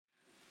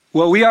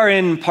Well, we are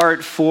in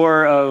part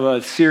 4 of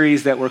a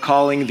series that we're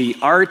calling The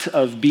Art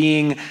of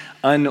Being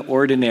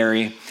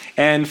Unordinary.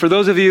 And for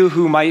those of you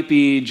who might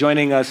be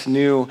joining us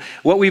new,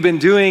 what we've been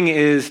doing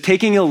is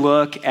taking a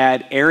look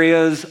at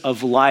areas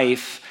of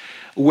life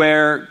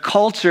where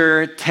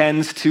culture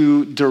tends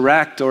to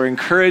direct or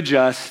encourage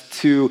us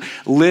to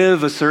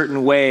live a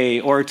certain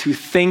way or to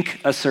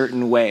think a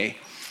certain way.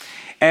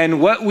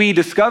 And what we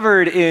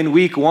discovered in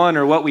week 1,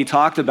 or what we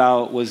talked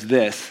about, was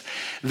this,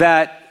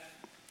 that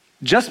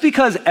just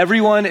because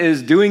everyone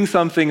is doing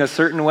something a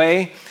certain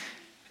way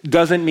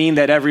doesn't mean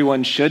that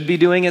everyone should be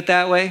doing it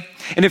that way.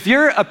 And if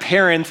you're a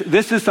parent,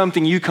 this is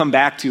something you come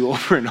back to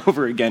over and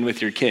over again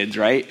with your kids,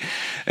 right?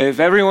 If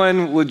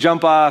everyone would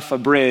jump off a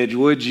bridge,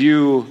 would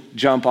you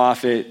jump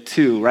off it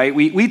too, right?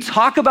 We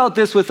talk about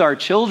this with our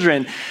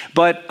children,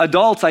 but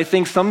adults, I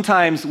think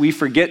sometimes we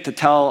forget to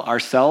tell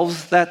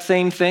ourselves that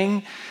same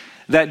thing,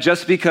 that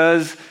just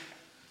because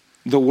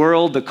the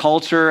world, the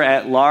culture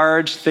at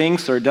large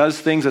thinks or does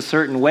things a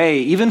certain way,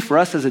 even for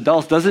us as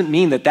adults, doesn't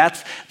mean that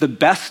that's the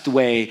best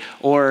way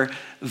or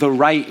the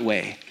right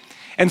way.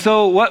 And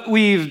so what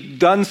we've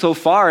done so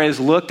far is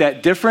looked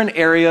at different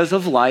areas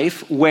of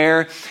life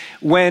where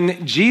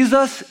when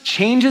Jesus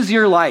changes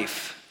your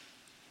life,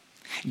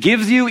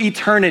 gives you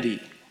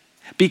eternity,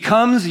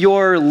 becomes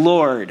your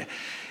Lord,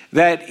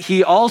 that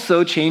he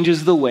also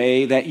changes the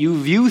way that you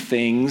view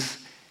things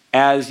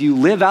as you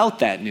live out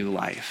that new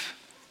life.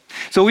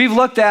 So we've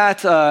looked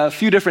at a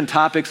few different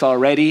topics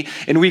already.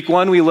 In week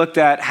 1, we looked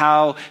at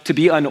how to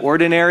be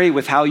unordinary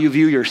with how you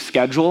view your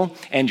schedule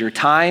and your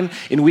time.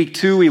 In week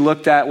 2, we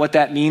looked at what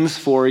that means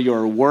for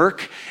your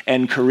work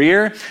and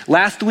career.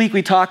 Last week,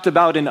 we talked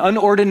about an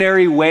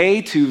unordinary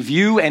way to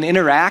view and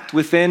interact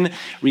within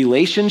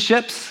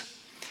relationships.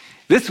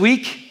 This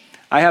week,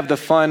 I have the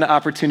fun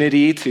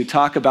opportunity to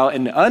talk about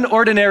an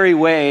unordinary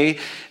way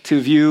to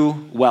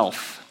view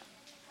wealth.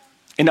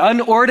 An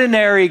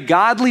unordinary,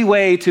 godly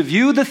way to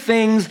view the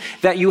things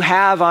that you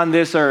have on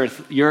this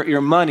earth, your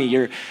money,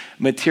 your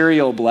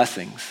material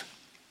blessings.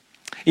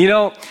 You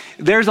know,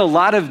 there's a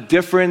lot of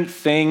different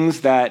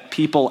things that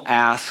people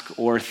ask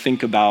or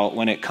think about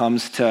when it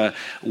comes to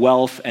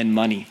wealth and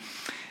money.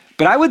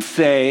 But I would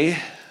say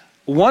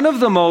one of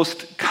the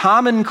most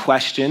common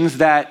questions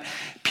that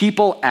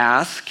people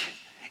ask,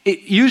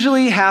 it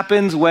usually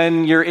happens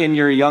when you're in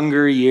your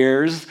younger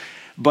years,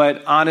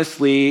 but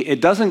honestly,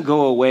 it doesn't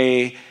go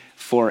away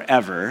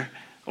forever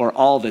or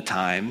all the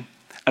time.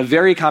 A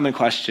very common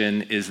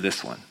question is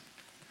this one.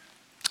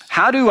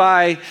 How do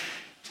I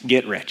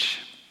get rich?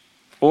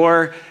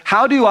 Or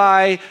how do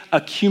I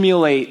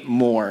accumulate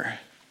more?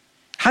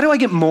 How do I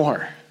get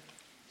more?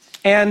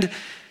 And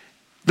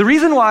the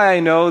reason why I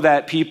know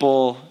that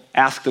people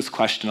ask this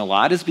question a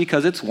lot is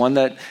because it's one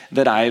that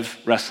I've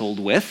wrestled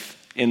with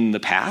in the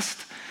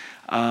past.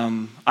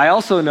 I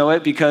also know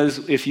it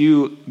because if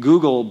you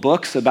Google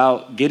books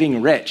about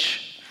getting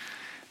rich,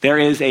 there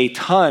is a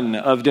ton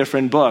of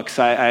different books.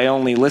 I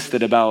only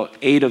listed about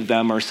 8 of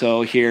them or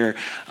so here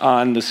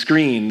on the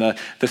screen.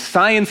 The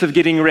Science of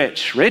Getting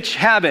Rich, Rich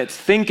Habits,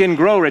 Think and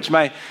Grow Rich.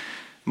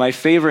 My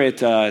favorite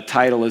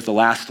title is the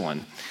last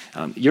one.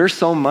 You're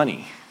So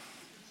Money.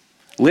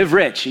 Live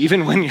rich,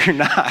 even when you're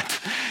not.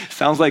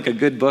 Sounds like a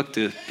good book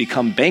to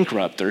become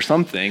bankrupt or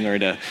something, or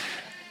to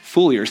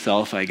fool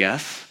yourself, I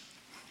guess.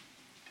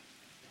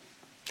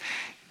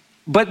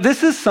 But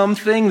this is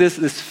something,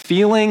 this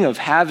feeling of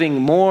having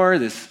more,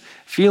 this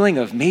feeling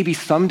of maybe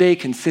someday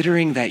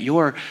considering that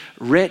you're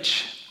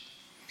rich,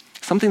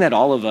 something that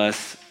all of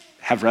us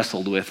have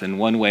wrestled with in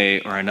one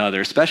way or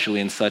another, especially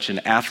in such an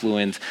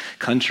affluent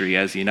country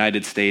as the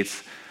United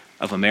States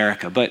of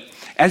America. But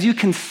as you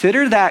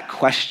consider that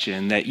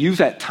question that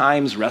you've at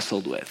times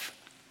wrestled with,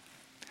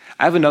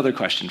 I have another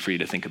question for you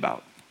to think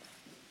about.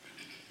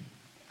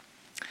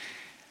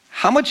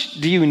 How much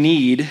do you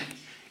need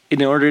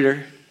in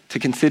order to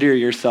consider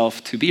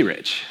yourself to be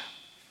rich?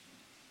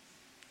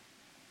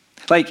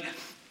 Like,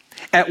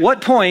 at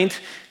what point,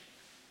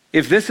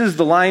 if this is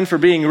the line for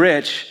being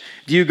rich,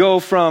 do you go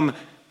from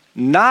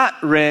not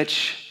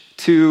rich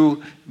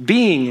to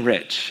being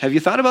rich? Have you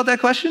thought about that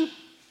question?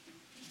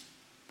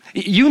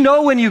 You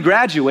know when you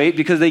graduate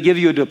because they give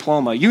you a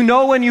diploma. You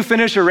know when you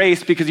finish a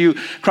race because you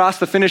cross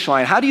the finish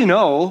line. How do you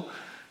know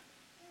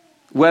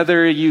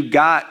whether you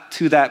got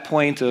to that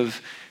point of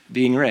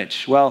being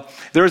rich? Well,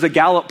 there was a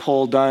Gallup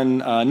poll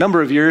done a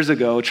number of years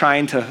ago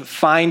trying to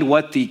find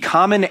what the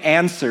common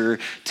answer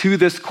to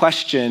this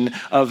question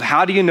of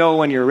how do you know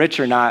when you're rich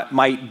or not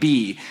might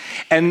be.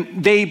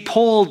 And they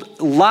polled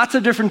lots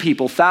of different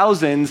people,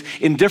 thousands,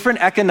 in different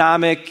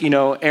economic,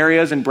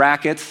 areas and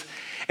brackets.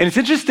 And it's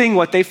interesting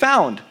what they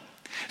found.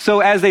 So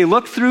as they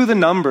looked through the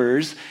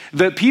numbers,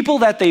 the people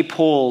that they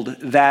polled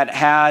that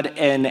had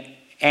an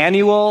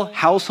annual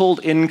household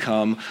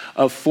income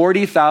of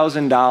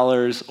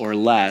 $40,000 or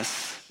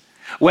less,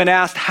 when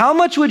asked, how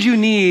much would you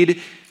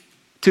need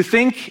to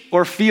think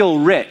or feel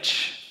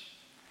rich?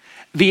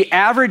 The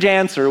average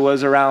answer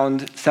was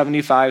around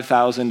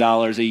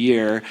 $75,000 a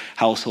year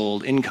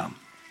household income.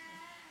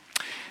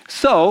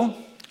 So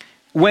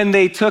when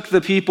they took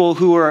the people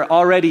who were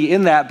already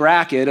in that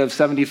bracket of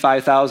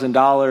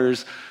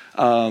 $75,000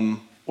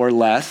 or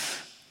less,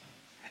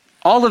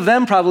 all of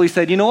them probably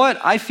said, you know what,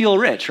 I feel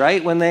rich,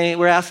 right? When they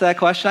were asked that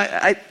question,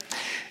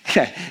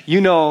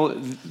 you know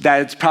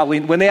that it's probably,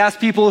 when they ask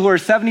people who are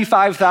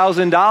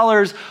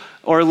 $75,000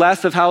 or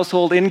less of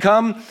household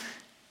income,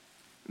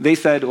 they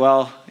said,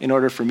 well, in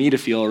order for me to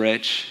feel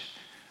rich,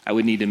 I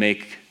would need to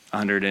make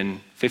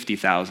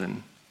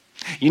 $150,000.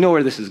 You know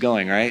where this is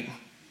going, right?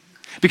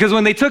 Because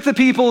when they took the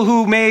people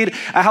who made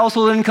a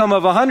household income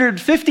of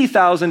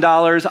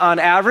 $150,000 on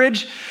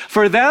average,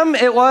 for them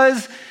it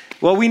was,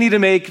 well, we need to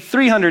make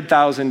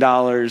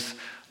 $300,000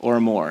 or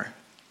more.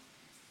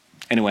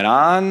 And it went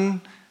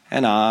on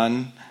and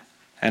on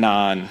and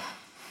on.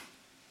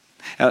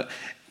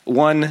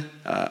 One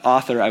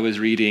author I was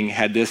reading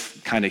had this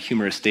kind of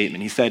humorous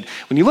statement. He said,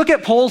 when you look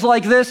at polls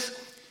like this,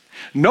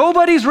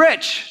 nobody's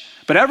rich,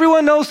 but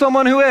everyone knows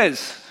someone who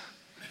is.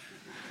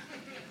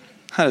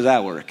 How does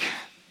that work?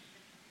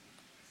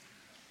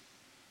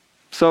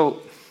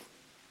 So,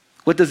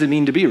 what does it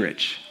mean to be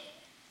rich?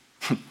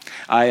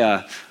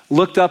 I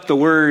looked up the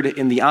word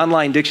in the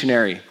online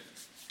dictionary.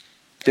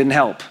 Didn't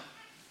help.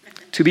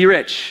 To be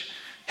rich,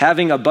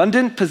 having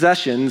abundant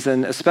possessions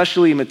and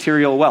especially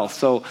material wealth.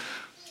 So,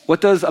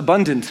 what does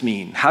abundant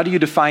mean? How do you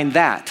define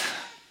that?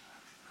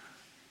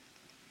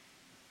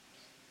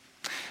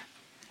 I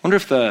wonder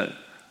if the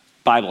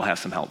Bible has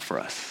some help for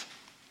us.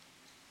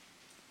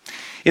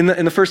 In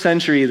the first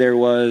century, there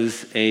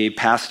was a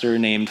pastor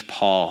named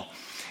Paul,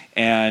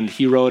 and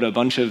he wrote a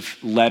bunch of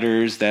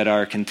letters that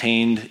are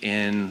contained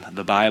in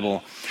the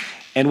Bible.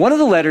 And one of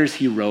the letters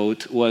he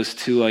wrote was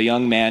to a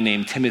young man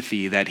named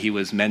Timothy that he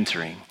was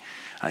mentoring.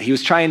 He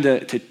was trying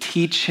to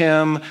teach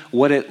him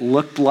what it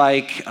looked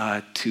like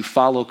to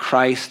follow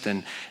Christ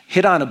and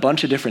hit on a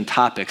bunch of different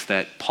topics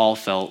that Paul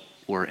felt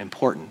were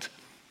important.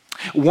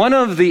 One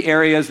of the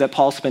areas that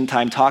Paul spent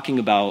time talking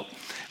about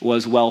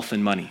was wealth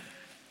and money.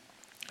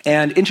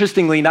 And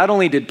interestingly, not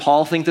only did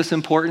Paul think this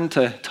important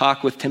to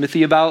talk with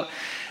Timothy about,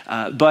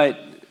 but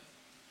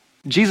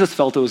Jesus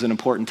felt it was an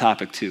important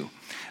topic too.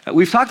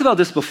 We've talked about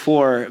this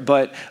before,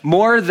 but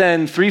more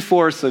than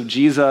 3/4 of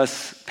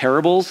Jesus'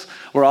 parables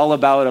were all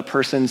about a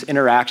person's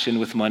interaction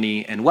with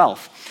money and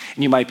wealth.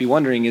 And you might be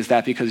wondering, is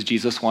that because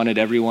Jesus wanted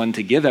everyone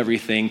to give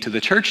everything to the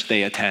church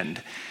they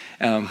attend?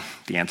 The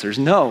answer is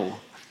no.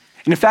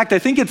 And in fact, I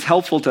think it's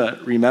helpful to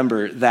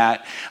remember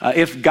that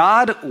if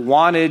God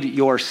wanted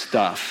your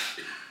stuff,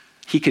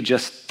 he could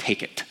just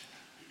take it,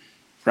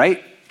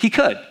 right? He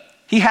could.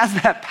 He has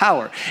that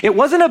power. It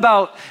wasn't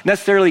about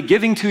necessarily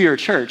giving to your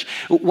church.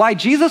 Why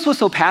Jesus was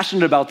so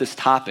passionate about this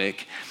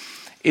topic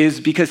is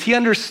because he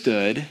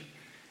understood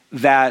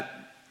that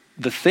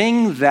the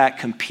thing that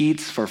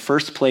competes for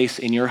first place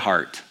in your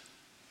heart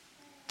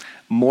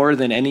more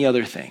than any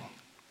other thing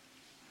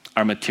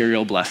are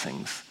material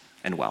blessings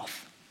and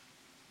wealth.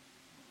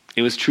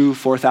 It was true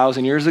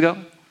 4,000 years ago.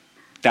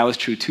 That was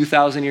true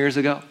 2,000 years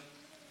ago.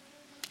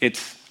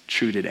 It's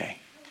true today.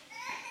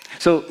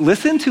 So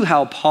listen to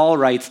how Paul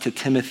writes to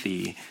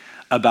Timothy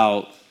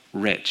about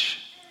rich.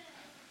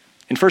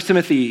 In 1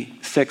 Timothy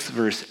 6,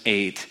 verse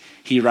 8,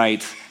 he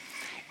writes,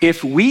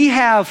 if we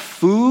have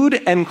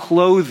food and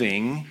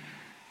clothing,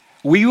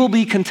 we will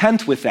be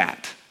content with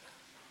that.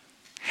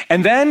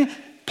 And then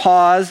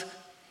pause,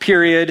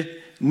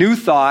 period, new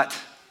thought.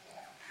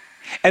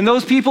 And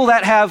those people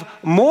that have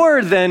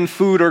more than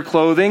food or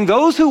clothing,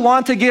 those who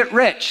want to get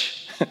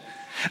rich,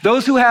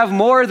 those who have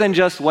more than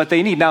just what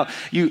they need. Now,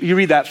 you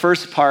read that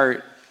first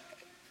part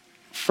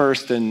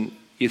first and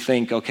you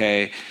think,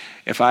 okay,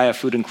 if I have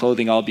food and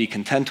clothing, I'll be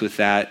content with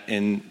that.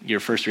 And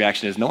your first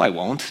reaction is, no, I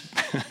won't.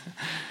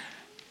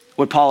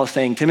 What Paul is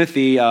saying,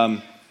 Timothy,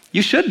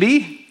 you should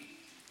be.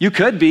 You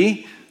could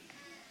be.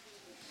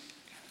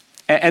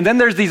 And then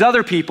there's these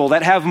other people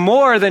that have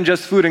more than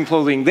just food and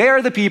clothing. They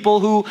are the people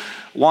who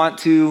want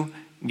to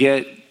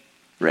get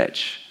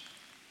rich.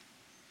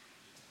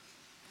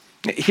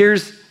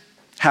 Here's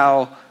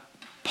how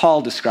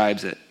Paul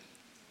describes it.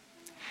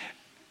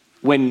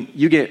 When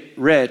you get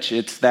rich,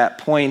 it's that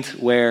point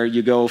where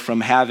you go from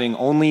having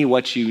only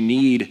what you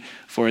need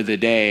for the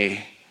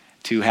day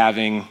to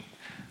having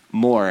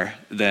more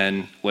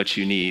than what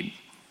you need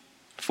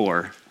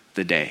for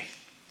the day.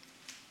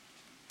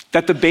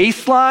 That the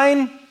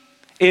baseline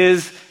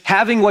is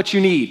having what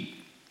you need.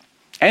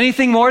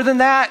 Anything more than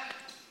that,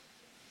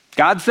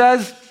 God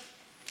says,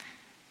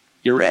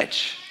 you're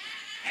rich.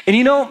 And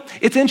you know,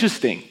 it's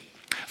interesting.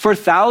 For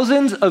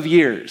thousands of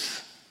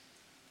years,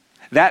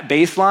 that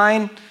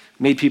baseline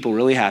made people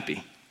really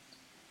happy.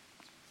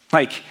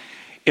 Like,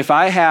 if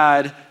I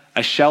had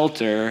a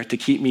shelter to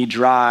keep me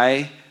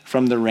dry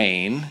from the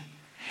rain,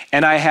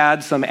 and I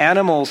had some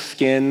animal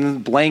skin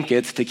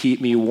blankets to keep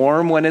me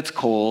warm when it's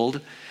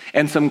cold,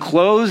 and some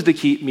clothes to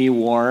keep me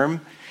warm,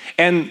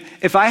 and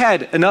if I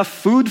had enough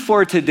food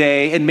for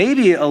today, and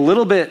maybe a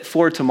little bit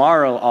for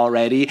tomorrow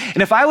already,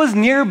 and if I was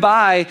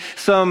nearby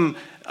some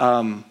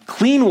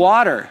clean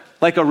water,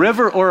 like a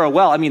river or a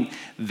well, I mean,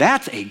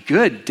 that's a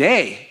good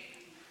day.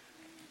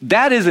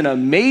 That is an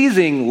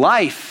amazing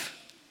life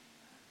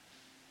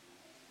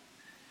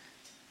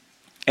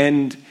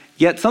And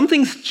yet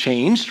something's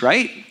changed,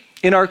 right?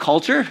 In our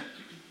culture.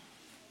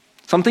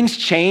 Something's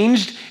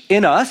changed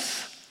in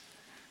us.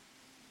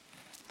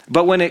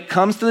 But when it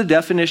comes to the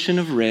definition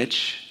of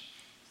rich,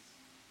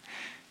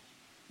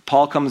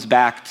 Paul comes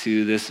back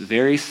to this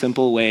very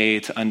simple way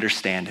to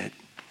understand it.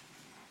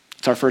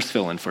 It's our first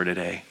fill-in for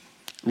today.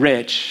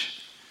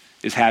 Rich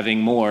is having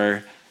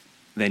more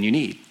than you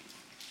need.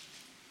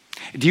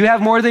 Do you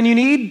have more than you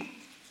need?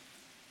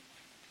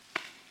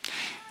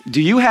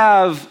 Do you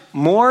have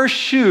more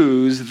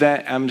shoes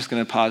that, I'm just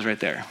going to pause right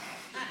there.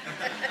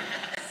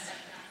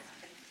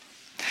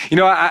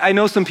 I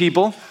know some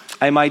people,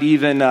 I might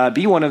even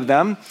be one of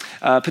them,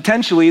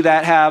 potentially,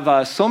 that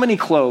have so many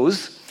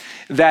clothes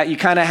that you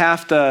kind of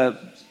have to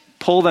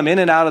pull them in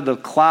and out of the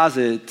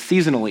closet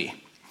seasonally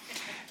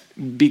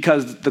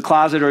because the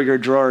closet or your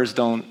drawers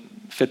don't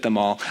fit them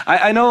all.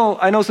 I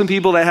know some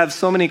people that have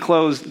so many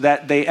clothes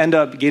that they end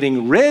up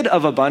getting rid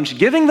of a bunch,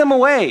 giving them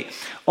away,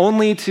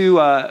 only to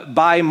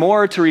buy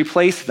more to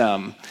replace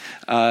them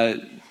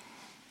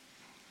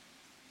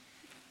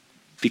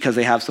because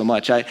they have so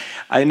much.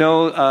 I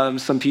know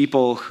some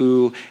people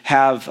who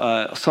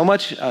have so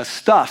much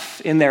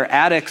stuff in their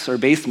attics or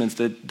basements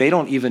that they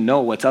don't even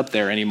know what's up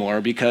there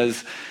anymore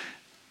because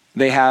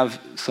they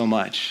have so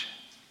much.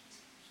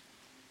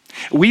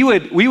 We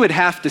would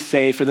have to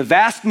say, for the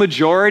vast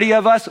majority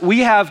of us, we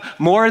have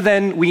more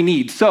than we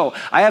need. So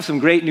I have some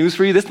great news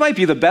for you. This might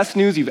be the best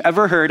news you've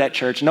ever heard at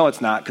church. No,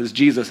 it's not, because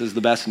Jesus is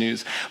the best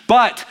news.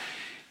 But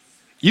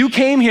you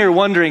came here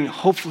wondering,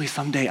 hopefully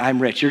someday I'm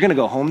rich. You're going to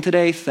go home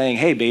today saying,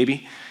 hey,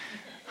 baby,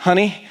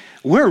 honey,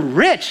 we're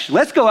rich.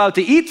 Let's go out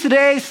to eat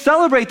today,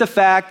 celebrate the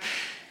fact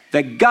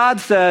that God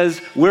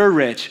says we're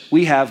rich.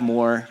 We have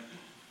more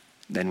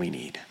than we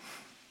need.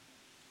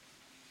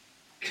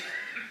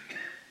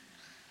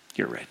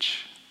 You're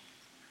rich.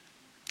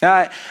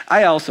 Now,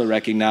 I also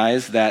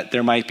recognize that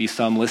there might be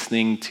some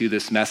listening to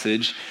this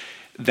message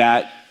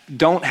that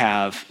don't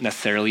have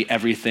necessarily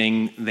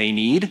everything they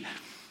need.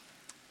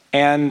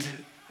 And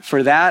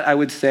for that, I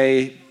would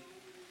say,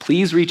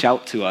 please reach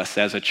out to us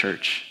as a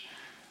church.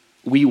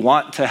 We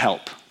want to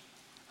help.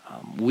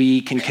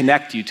 We can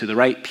connect you to the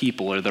right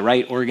people or the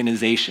right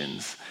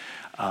organizations.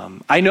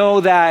 I know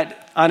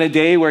that on a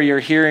day where you're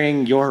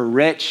hearing you're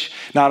rich,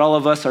 not all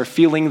of us are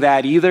feeling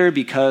that either,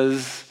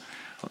 because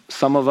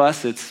some of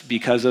us, it's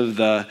because of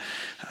the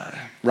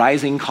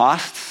rising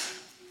costs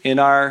in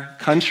our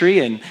country,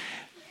 and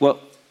what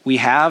we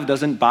have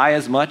doesn't buy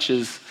as much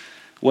as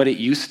what it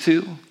used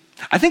to.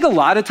 I think a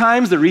lot of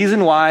times the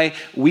reason why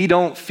we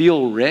don't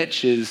feel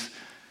rich is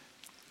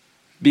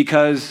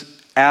because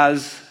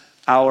as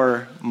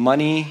our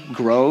money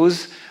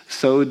grows,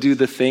 so do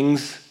the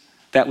things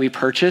that we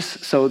purchase.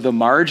 So the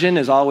margin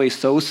is always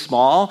so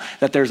small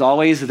that there's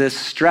always this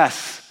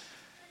stress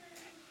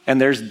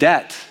and there's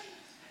debt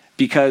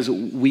because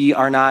we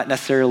are not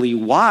necessarily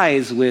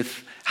wise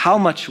with how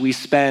much we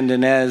spend.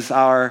 And as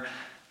our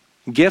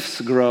gifts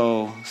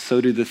grow,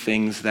 so do the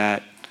things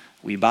that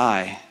we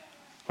buy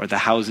or the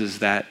houses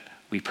that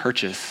we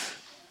purchase.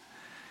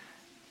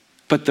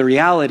 But the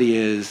reality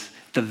is,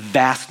 the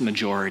vast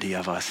majority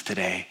of us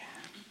today,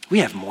 we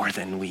have more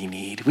than we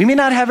need. We may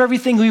not have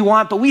everything we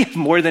want, but we have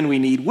more than we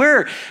need.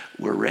 We're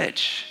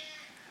rich.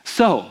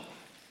 So,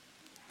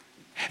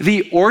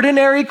 the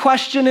ordinary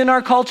question in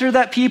our culture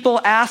that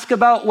people ask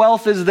about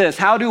wealth is this: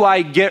 how do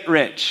I get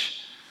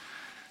rich?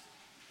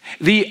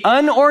 The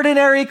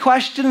unordinary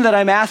question that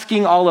I'm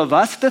asking all of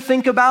us to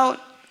think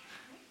about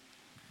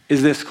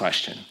is this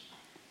question: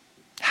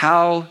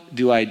 how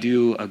do I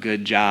do a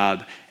good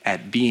job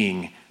at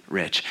being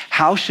rich?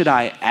 How should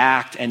I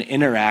act and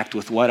interact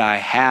with what I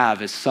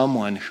have as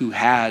someone who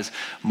has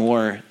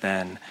more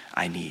than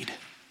I need?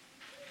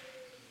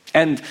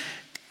 And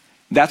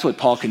that's what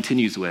Paul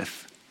continues with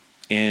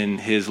in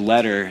his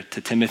letter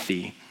to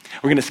Timothy.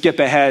 We're going to skip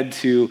ahead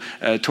to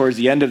towards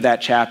the end of that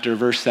chapter,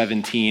 verse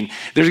 17.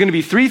 There's going to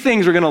be three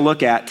things we're going to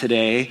look at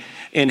today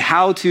in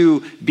how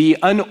to be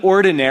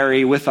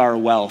unordinary with our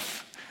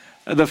wealth.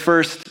 The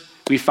first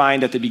we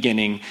find at the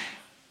beginning.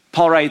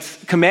 Paul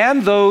writes,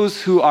 command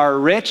those who are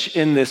rich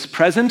in this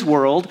present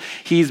world.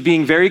 He's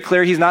being very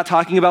clear. He's not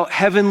talking about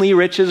heavenly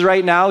riches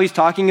right now. He's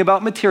talking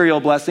about material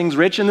blessings,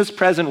 rich in this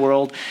present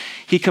world.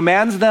 He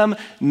commands them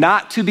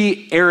not to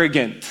be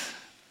arrogant.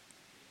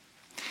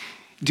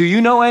 Do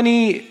you know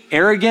any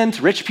arrogant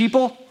rich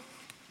people?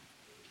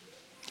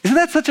 Isn't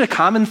that such a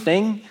common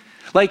thing?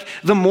 Like,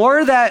 the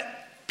more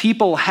that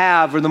people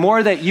have, or the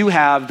more that you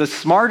have, the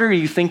smarter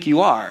you think you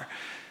are.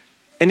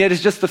 And yet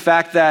it's just the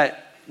fact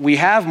that we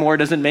have more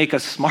doesn't make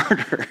us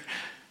smarter.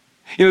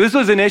 This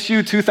was an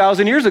issue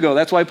 2,000 years ago.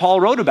 That's why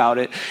Paul wrote about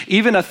it.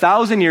 Even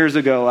 1,000 years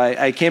ago,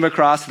 I came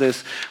across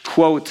this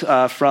quote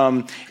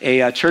from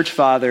a church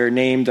father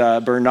named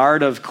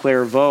Bernard of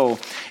Clairvaux.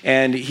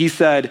 And he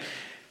said,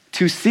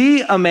 to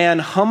see a man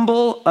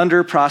humble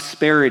under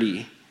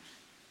prosperity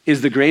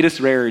is the greatest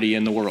rarity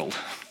in the world.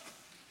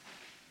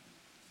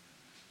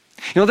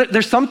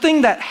 There's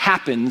something that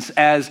happens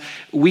as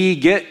we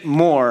get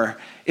more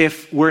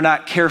if we're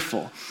not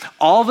careful.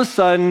 All of a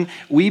sudden,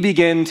 we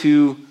begin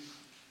to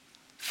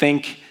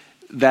think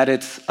that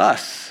it's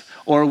us,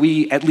 or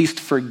we at least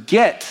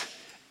forget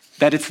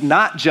that it's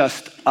not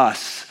just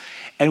us,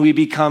 and we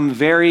become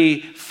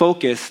very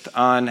focused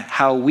on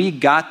how we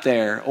got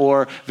there,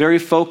 or very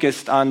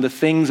focused on the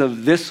things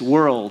of this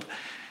world.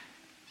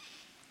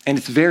 And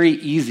it's very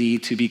easy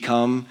to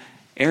become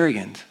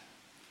arrogant.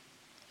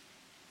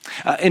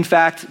 In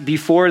fact,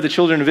 before the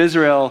children of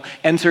Israel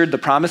entered the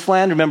promised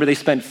land, remember they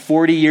spent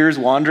 40 years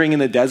wandering in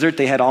the desert.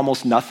 They had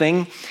almost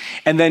nothing.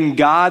 And then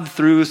God,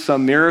 through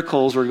some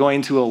miracles, were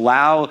going to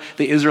allow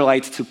the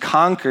Israelites to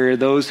conquer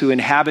those who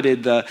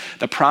inhabited the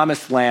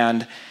promised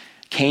land,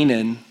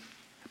 Canaan.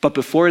 But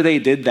before they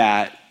did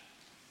that,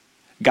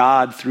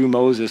 God, through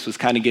Moses, was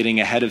kind of getting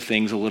ahead of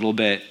things a little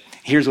bit.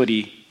 Here's what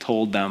he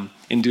told them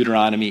in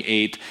Deuteronomy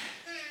 8.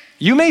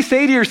 You may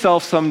say to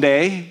yourself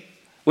someday,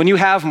 when you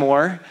have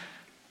more,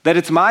 that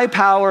it's my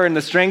power and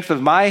the strength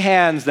of my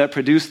hands that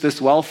produce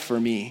this wealth for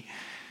me.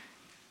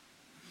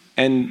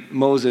 And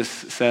Moses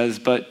says,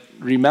 but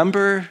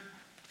remember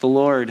the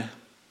Lord,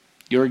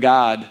 your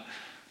God,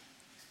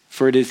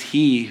 for it is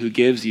he who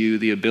gives you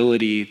the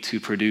ability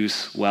to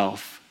produce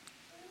wealth.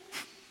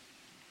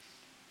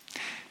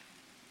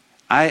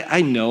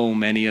 I know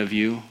many of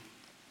you,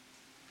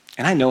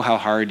 and I know how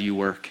hard you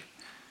work,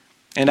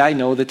 and I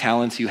know the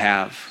talents you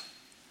have.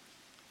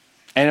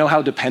 I know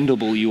how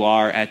dependable you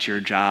are at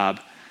your job.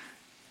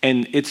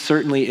 And it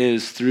certainly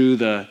is through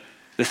the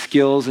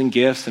skills and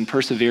gifts and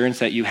perseverance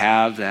that you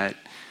have that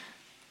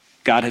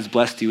God has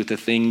blessed you with the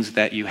things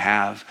that you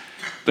have.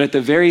 But at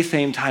the very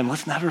same time,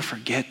 let's never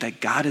forget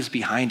that God is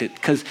behind it.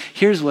 Because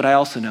here's what I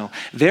also know.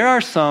 There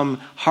are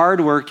some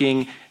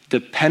hardworking,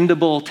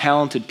 dependable,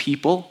 talented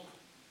people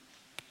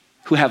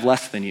who have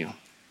less than you.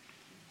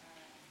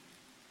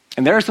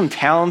 And there are some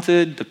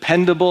talented,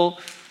 dependable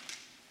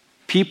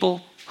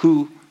people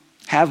who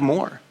have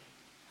more.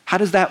 How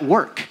does that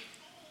work?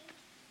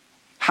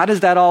 How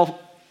does that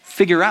all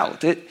figure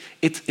out?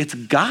 It's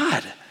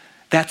God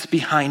that's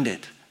behind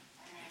it.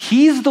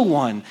 He's the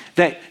one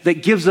that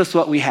gives us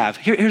what we have.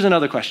 Here's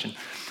another question.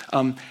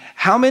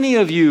 How many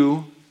of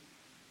you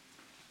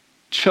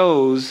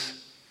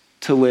chose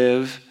to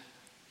live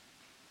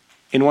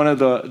in one of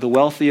the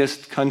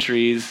wealthiest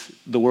countries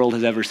the world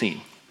has ever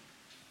seen?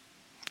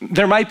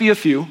 There might be a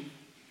few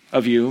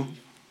of you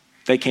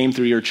that came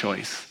through your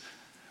choice,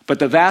 but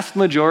the vast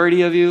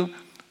majority of you,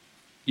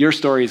 your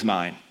story is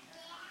mine.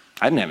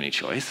 I didn't have any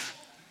choice.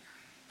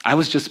 I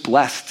was just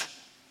blessed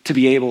to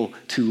be able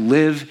to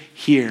live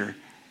here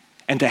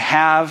and to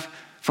have,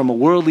 from a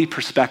worldly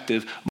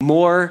perspective,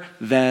 more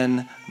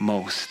than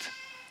most.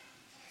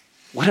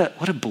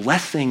 What a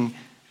blessing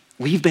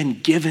we've been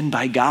given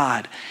by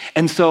God.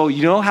 And so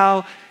you know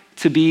how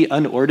to be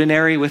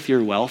unordinary with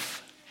your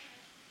wealth?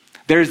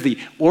 There's the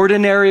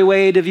ordinary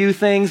way to view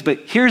things, but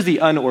here's the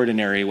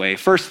unordinary way.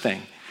 First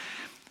thing,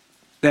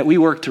 that we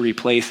work to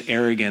replace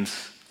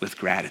arrogance with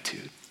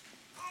gratitude.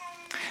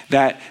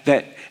 That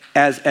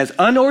as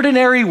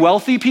unordinary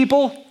wealthy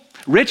people,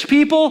 rich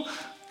people,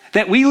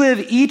 that we live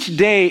each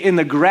day in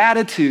the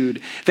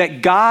gratitude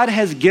that God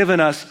has given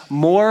us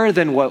more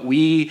than what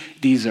we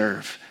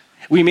deserve.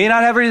 We may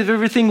not have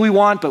everything we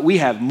want, but we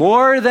have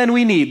more than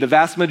we need, the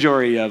vast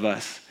majority of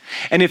us.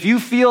 And if you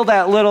feel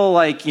that little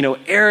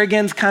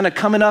arrogance kind of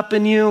coming up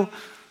in you, I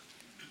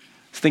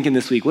was thinking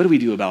this week, what do we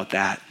do about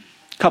that?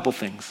 Couple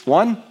things.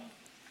 One,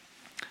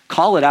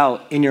 call it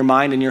out in your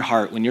mind and your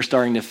heart when you're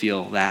starting to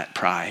feel that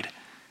pride.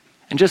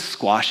 And just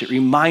squash it.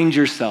 Remind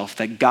yourself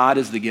that God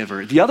is the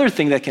giver. The other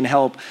thing that can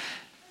help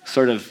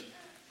sort of,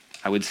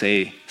 I would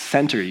say,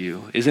 center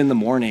you is in the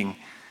morning.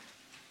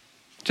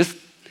 Just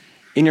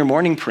in your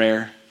morning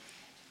prayer,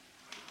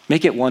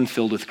 make it one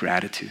filled with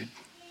gratitude.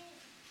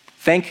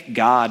 Thank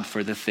God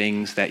for the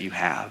things that you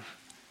have.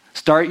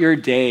 Start your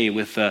day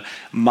with the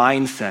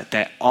mindset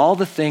that all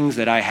the things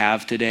that I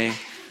have today,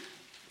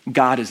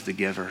 God is the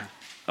giver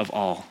of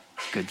all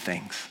good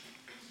things.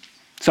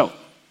 So,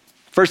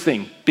 first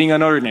thing, being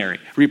unordinary.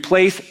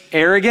 Replace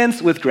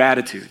arrogance with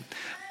gratitude.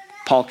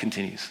 Paul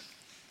continues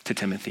to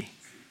Timothy.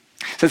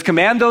 He says,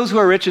 command those who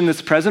are rich in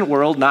this present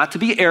world not to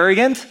be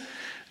arrogant,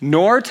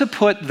 nor to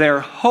put their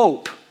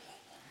hope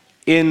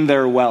in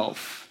their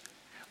wealth.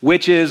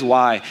 Which is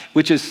why?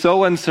 Which is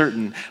so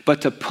uncertain,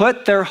 but to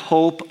put their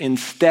hope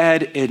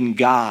instead in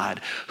God,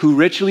 who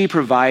richly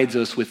provides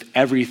us with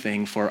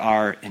everything for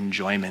our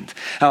enjoyment.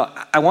 Now,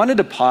 I wanted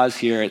to pause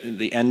here at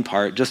the end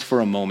part just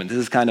for a moment. This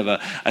is kind of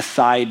a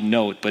side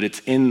note, but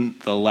it's in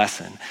the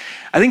lesson.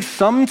 I think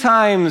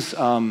sometimes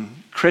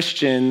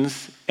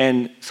Christians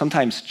and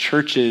sometimes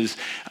churches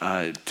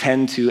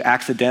tend to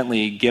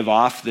accidentally give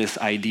off this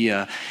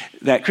idea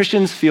that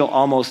Christians feel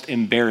almost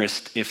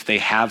embarrassed if they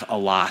have a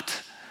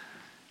lot.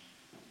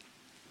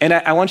 And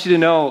I want you to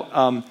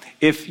know,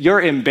 if you're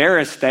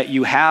embarrassed that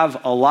you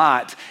have a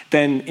lot,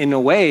 then in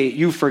a way,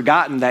 you've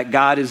forgotten that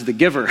God is the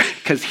giver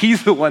because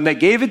he's the one that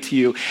gave it to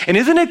you. And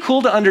isn't it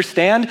cool to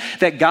understand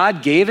that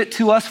God gave it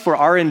to us for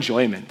our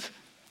enjoyment?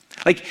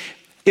 Like,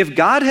 if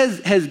God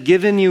has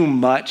given you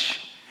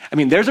much, I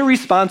mean, there's a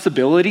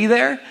responsibility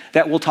there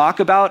that we'll talk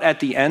about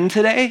at the end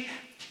today,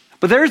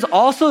 But there's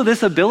also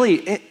this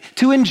ability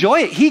to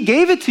enjoy it. He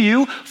gave it to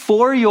you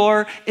for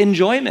your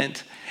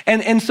enjoyment.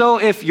 And so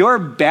if you're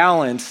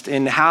balanced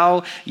in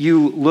how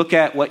you look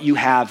at what you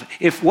have,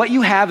 if what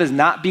you have has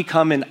not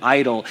become an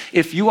idol,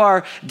 if you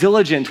are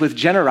diligent with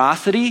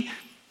generosity,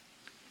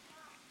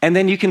 and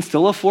then you can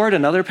still afford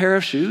another pair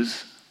of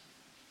shoes,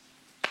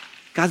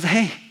 God's like,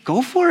 hey,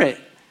 go for it.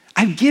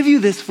 I give you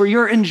this for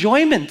your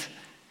enjoyment.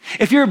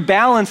 If you're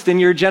balanced in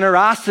your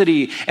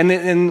generosity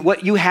and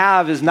what you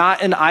have is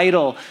not an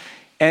idol,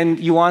 and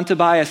you want to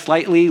buy a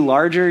slightly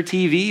larger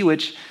TV,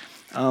 which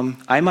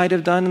I might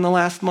have done in the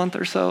last month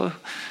or so.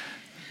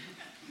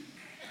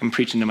 I'm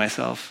preaching to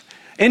myself.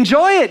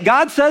 Enjoy it.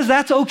 God says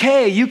that's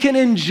okay. You can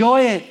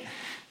enjoy it.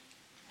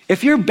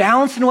 If you're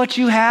balanced in what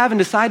you have and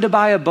decide to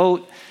buy a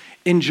boat,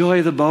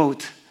 enjoy the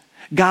boat.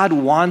 God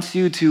wants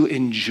you to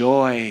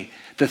enjoy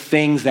the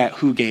things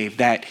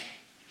that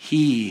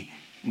He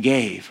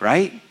gave,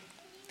 right?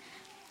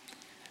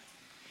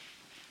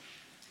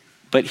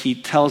 But He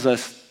tells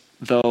us,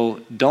 though,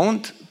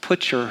 don't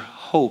put your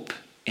hope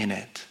in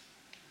it.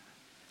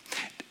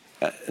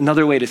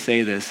 Another way to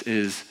say this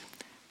is,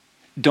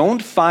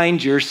 don't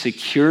find your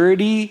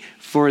security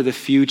for the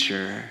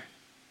future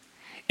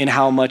in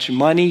how much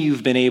money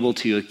you've been able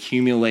to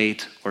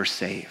accumulate or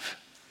save.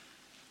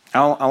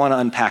 I want to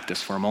unpack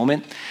this for a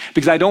moment,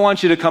 because I don't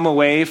want you to come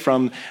away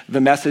from the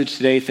message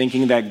today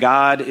thinking that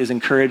God is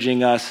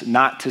encouraging us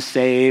not to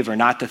save or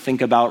not to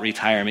think about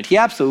retirement. He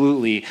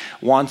absolutely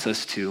wants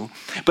us to.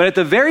 But at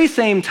the very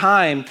same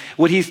time,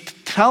 what he's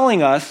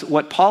telling us,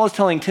 what Paul is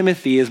telling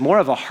Timothy, is more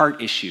of a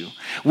heart issue.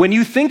 When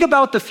you think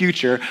about the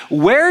future,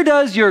 where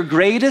does your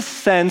greatest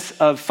sense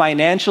of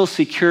financial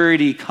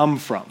security come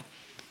from?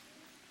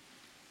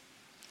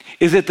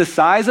 Is it the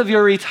size of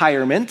your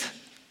retirement?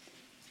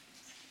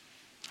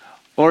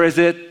 Or is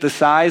it the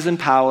size and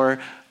power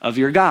of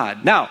your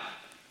God? Now,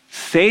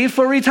 save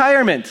for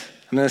retirement.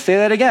 I'm going to say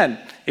that again,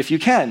 if you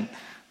can.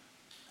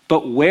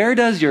 But where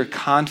does your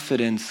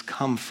confidence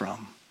come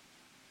from?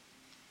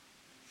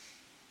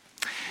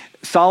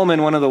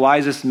 Solomon, one of the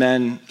wisest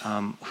men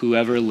who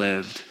ever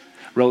lived,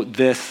 wrote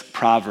this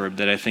proverb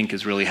that I think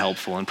is really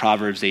helpful in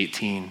Proverbs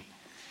 18.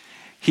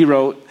 He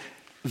wrote,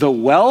 "The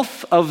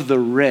wealth of the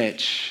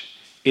rich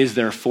is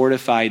their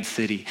fortified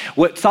city."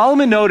 What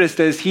Solomon noticed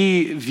as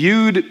he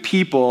viewed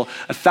people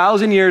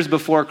 1,000 years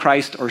before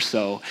Christ or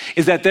so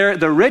is that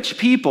the rich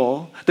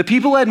people, the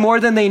people who had more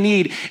than they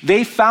need,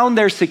 they found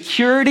their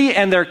security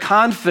and their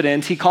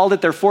confidence, he called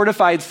it their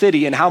fortified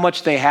city, in how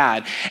much they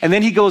had. And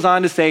then he goes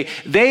on to say,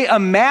 they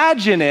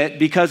imagine it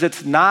because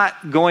it's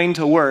not going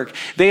to work.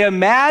 They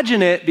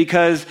imagine it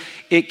because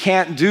it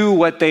can't do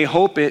what they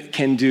hope it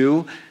can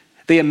do.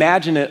 They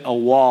imagine it a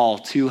wall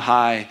too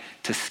high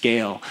to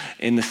scale,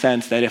 in the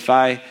sense that if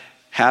I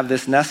have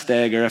this nest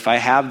egg or if I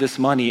have this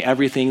money,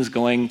 everything's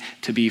going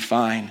to be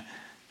fine.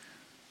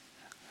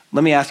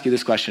 Let me ask you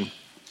this question.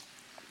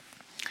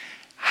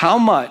 How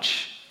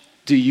much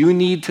do you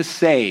need to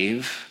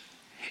save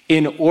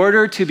in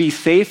order to be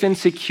safe and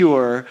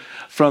secure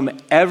from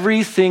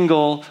every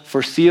single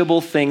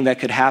foreseeable thing that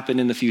could happen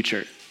in the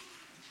future?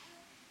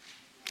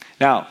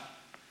 Now,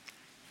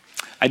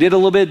 I did a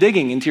little bit of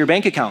digging into your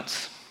bank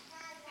accounts.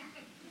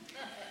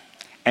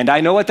 And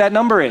I know what that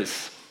number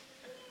is.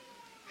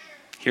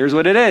 Here's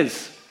what it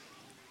is.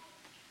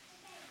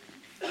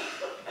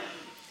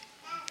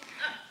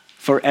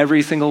 For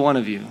every single one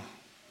of you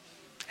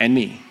and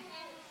me.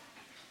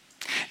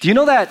 Do you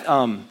know that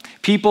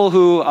people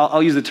who,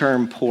 I'll use the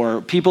term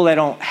poor, people that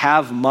don't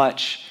have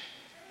much,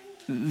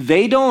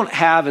 they don't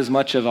have as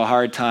much of a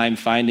hard time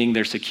finding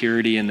their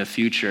security in the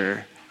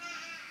future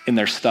in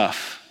their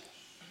stuff,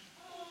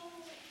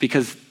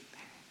 because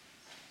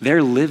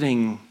they're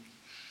living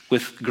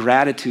with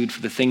gratitude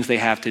for the things they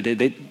have today.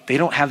 They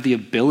don't have the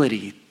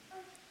ability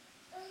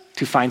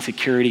to find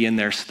security in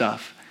their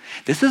stuff.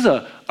 This is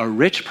a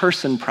rich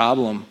person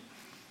problem.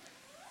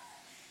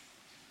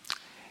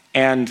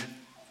 And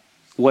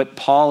what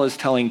Paul is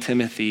telling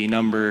Timothy,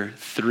 number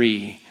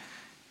 3,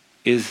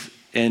 is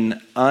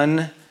an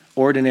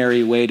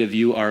unordinary way to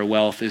view our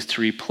wealth is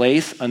to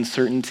replace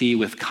uncertainty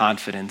with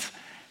confidence.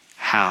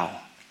 How?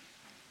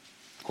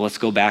 Well, let's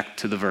go back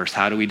to the verse.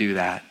 How do we do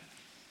that?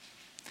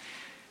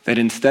 That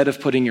instead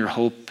of putting your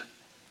hope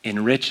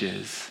in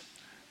riches,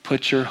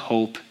 put your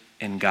hope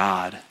in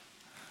God,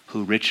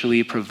 who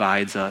richly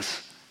provides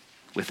us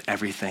with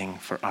everything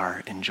for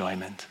our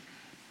enjoyment.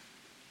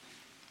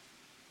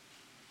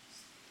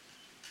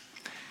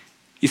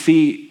 You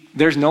see,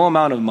 there's no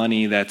amount of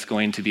money that's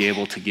going to be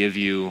able to give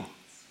you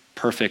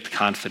perfect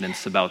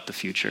confidence about the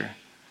future.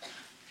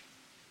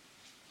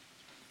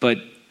 But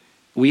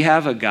we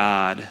have a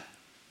God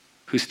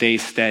who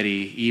stays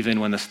steady even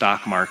when the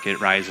stock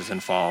market rises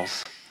and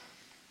falls.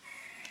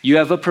 You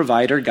have a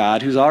provider,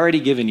 God, who's already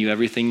given you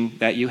everything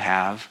that you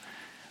have,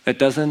 that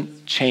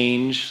doesn't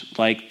change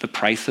like the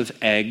price of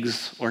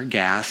eggs or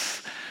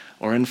gas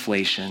or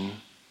inflation.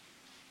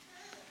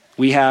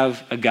 We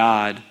have a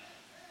God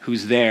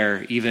who's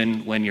there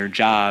even when your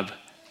job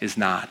is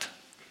not.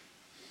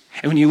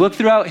 And when you look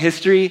throughout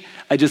history,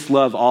 I just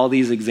love all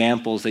these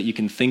examples that you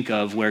can think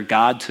of where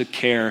God took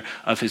care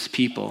of his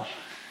people.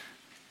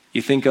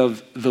 You think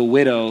of the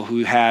widow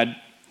who had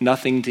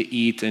nothing to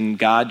eat, and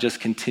God just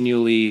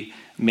continually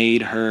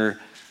made her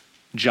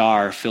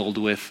jar filled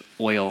with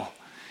oil.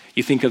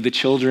 You think of the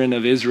children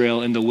of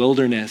Israel in the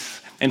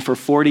wilderness, and for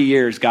 40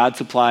 years, God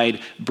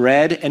supplied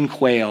bread and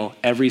quail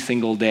every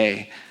single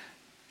day.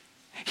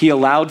 He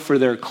allowed for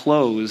their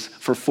clothes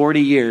for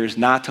 40 years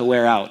not to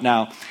wear out.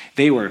 Now,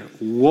 they were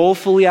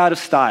woefully out of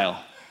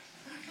style,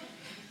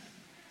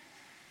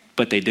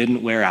 but they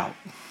didn't wear out.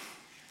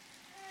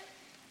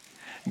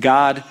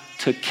 God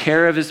took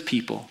care of his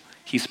people.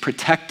 He's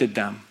protected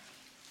them.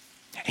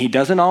 He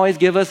doesn't always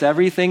give us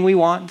everything we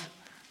want,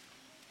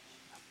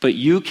 but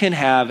you can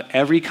have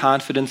every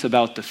confidence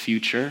about the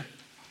future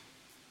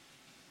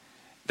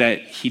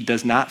that he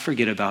does not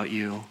forget about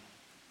you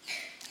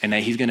and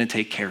that he's going to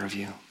take care of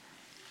you.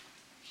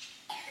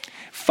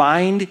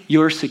 Find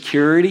your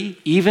security,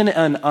 even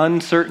in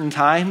uncertain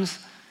times,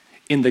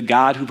 in the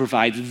God who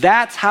provides.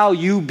 That's how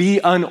you be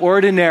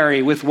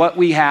unordinary with what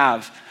we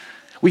have.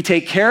 We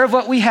take care of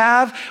what we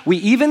have, we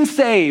even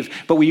save,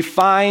 but we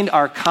find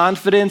our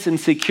confidence and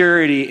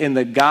security in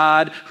the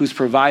God who's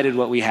provided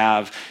what we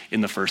have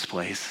in the first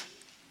place.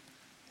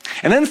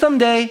 And then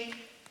someday,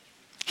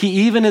 he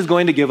even is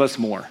going to give us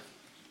more.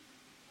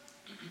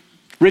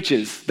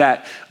 Riches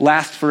that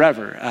last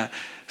forever.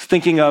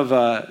 Thinking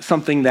of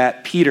something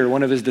that Peter,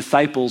 one of his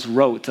disciples,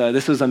 wrote.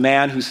 This was a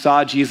man who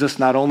saw Jesus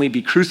not only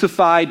be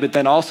crucified, but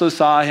then also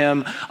saw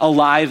him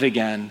alive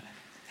again.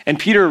 And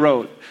Peter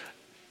wrote,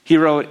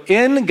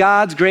 "In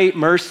God's great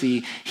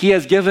mercy, he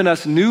has given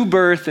us new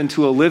birth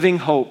into a living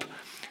hope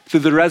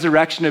through the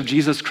resurrection of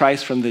Jesus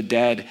Christ from the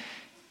dead.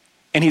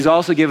 And he's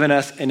also given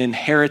us an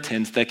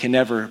inheritance that can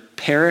never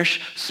perish,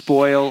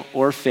 spoil,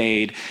 or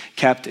fade,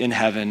 kept in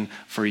heaven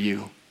for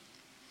you."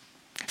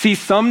 See,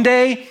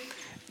 someday,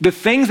 the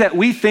things that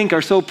we think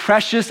are so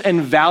precious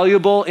and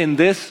valuable in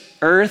this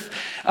earth,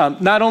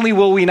 not only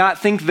will we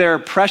not think they're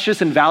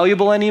precious and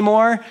valuable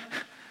anymore,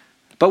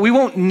 but we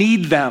won't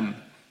need them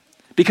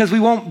because we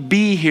won't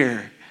be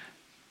here.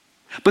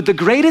 But the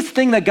greatest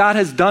thing that God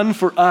has done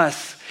for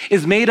us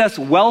is made us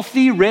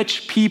wealthy,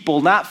 rich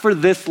people, not for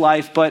this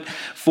life, but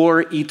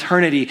for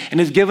eternity, and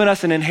has given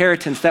us an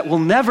inheritance that will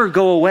never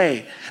go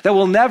away, that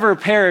will never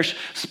perish,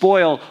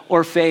 spoil,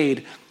 or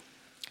fade.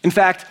 In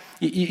fact,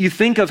 you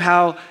think of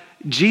how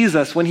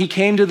Jesus, when he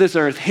came to this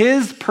earth,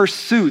 his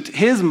pursuit,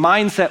 his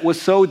mindset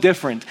was so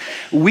different.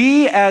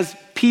 We as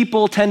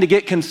people tend to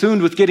get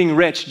consumed with getting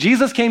rich.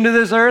 Jesus came to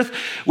this earth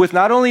with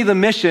not only the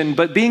mission,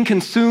 but being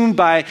consumed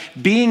by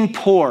being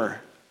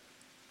poor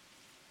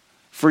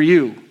for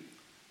you.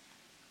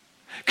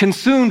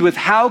 Consumed with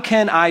how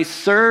can I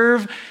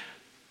serve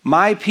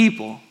my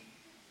people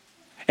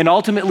and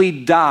ultimately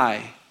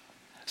die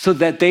so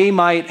that they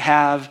might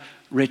have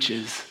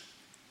riches.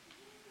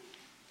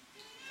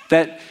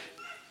 That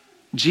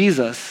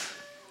Jesus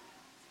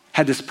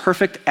had this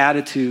perfect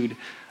attitude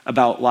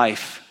about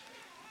life,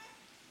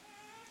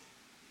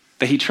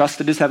 that he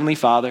trusted his heavenly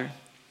Father,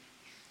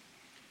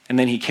 and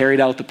then he carried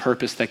out the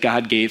purpose that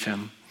God gave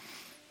him.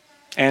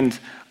 And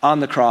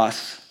on the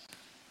cross,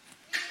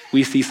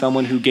 we see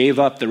someone who gave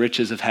up the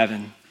riches of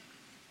heaven,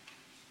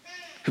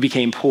 who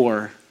became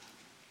poor,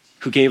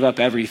 who gave up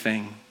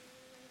everything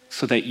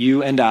so that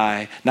you and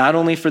I, not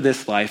only for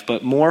this life,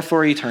 but more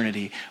for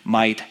eternity,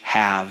 might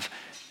have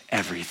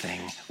everything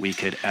we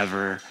could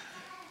ever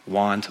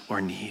want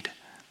or need.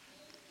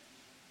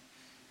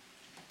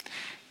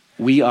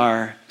 We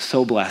are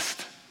so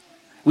blessed.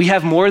 We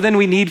have more than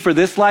we need for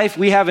this life.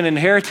 We have an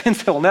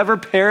inheritance that will never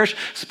perish,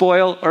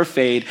 spoil, or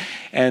fade.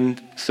 And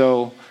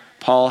so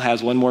Paul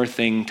has one more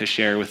thing to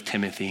share with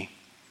Timothy.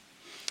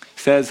 He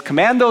says,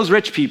 command those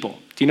rich people.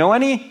 Do you know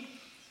any?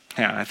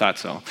 Yeah, I thought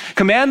so.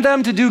 Command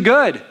them to do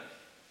good,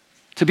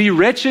 to be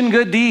rich in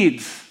good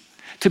deeds,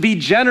 to be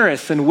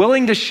generous and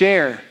willing to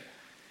share.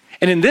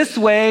 And in this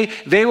way,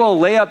 they will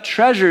lay up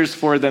treasures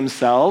for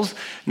themselves.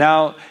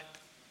 Now,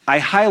 I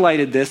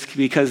highlighted this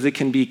because it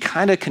can be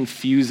kind of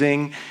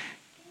confusing.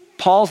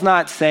 Paul's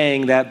not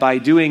saying that by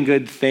doing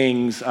good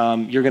things,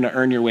 you're going to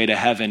earn your way to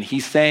heaven.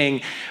 He's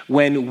saying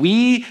when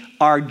we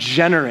are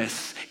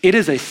generous, it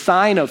is a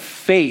sign of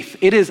faith.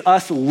 It is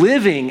us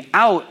living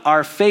out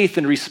our faith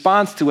in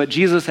response to what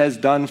Jesus has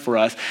done for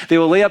us. They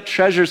will lay up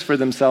treasures for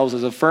themselves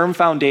as a firm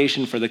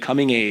foundation for the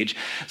coming age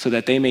so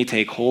that they may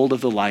take hold of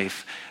the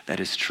life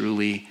that is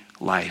truly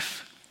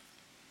life.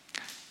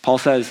 Paul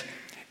says,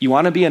 you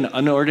want to be an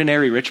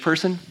unordinary rich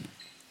person?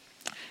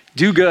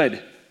 Do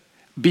good,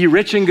 be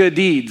rich in good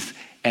deeds,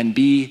 and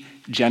be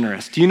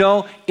generous. Do you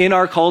know, in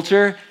our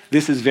culture,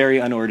 this is very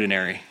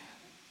unordinary.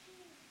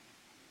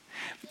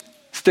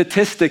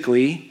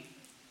 Statistically,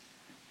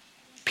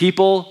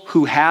 people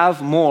who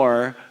have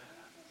more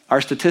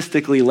are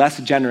statistically less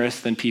generous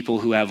than people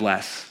who have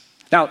less.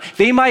 Now,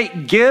 they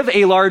might give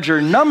a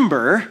larger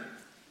number,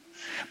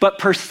 but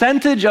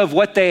percentage of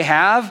what they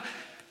have,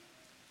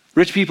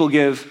 rich people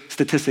give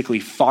statistically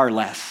far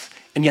less,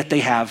 and yet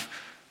they have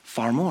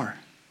far more.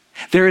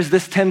 There is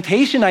this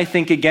temptation, I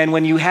think, again,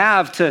 when you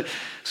have to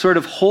sort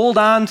of hold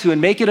on to and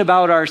make it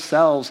about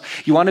ourselves.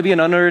 You want to be an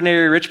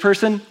unordinary rich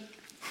person?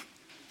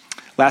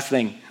 Last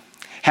thing,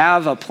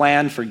 have a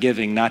plan for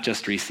giving, not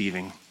just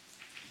receiving.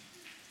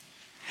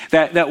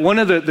 That one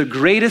of the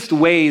greatest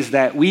ways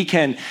that we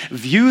can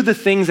view the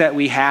things that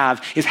we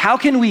have is how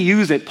can we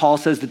use it, Paul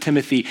says to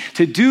Timothy,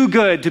 to do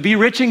good, to be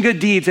rich in good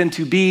deeds, and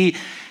to be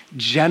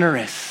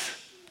generous.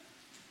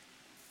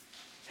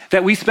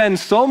 That we spend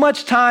so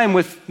much time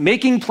with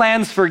making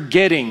plans for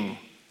getting.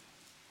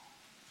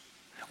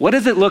 What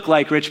does it look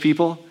like, rich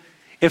people,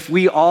 if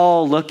we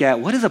all look at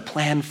what is a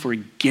plan for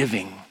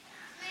giving?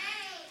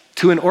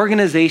 To an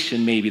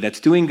organization maybe that's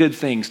doing good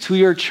things, to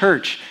your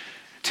church,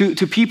 to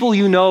people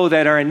you know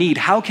that are in need.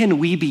 How can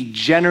we be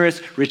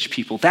generous, rich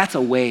people? That's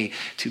a way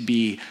to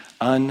be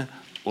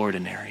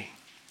unordinary.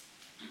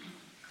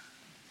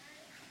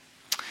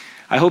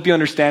 I hope you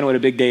understand what a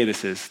big day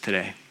this is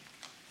today.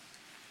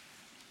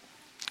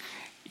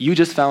 You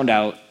just found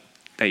out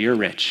that you're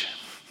rich.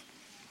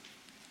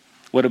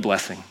 What a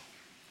blessing.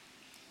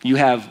 You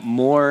have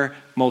more,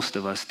 most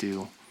of us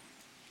do,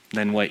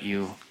 than what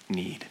you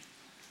need.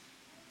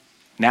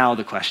 Now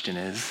the question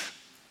is,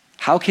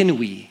 how can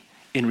we,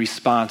 in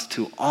response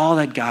to all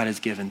that God has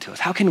given to us,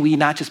 how can we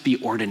not just be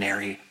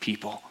ordinary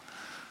people,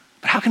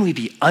 but how can we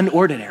be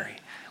unordinary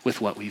with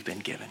what we've been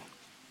given?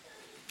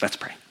 Let's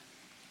pray.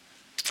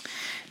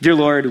 Dear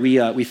Lord,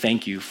 we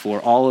thank you for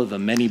all of the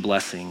many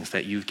blessings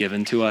that you've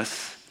given to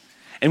us.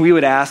 And we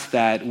would ask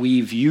that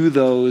we view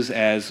those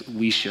as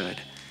we should,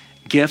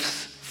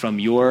 gifts from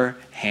your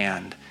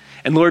hand.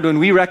 And Lord, when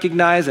we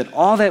recognize that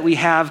all that we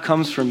have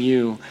comes from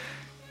you,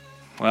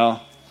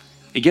 well,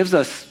 it gives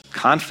us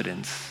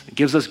confidence. It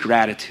gives us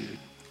gratitude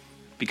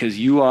because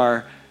you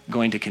are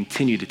going to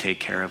continue to take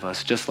care of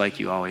us just like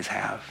you always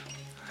have.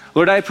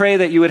 Lord, I pray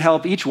that you would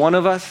help each one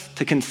of us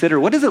to consider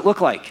what does it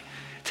look like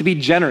to be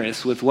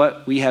generous with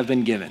what we have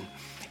been given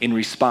in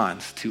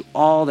response to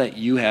all that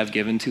you have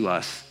given to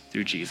us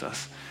through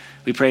Jesus.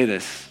 We pray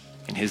this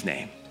in his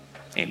name.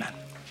 Amen.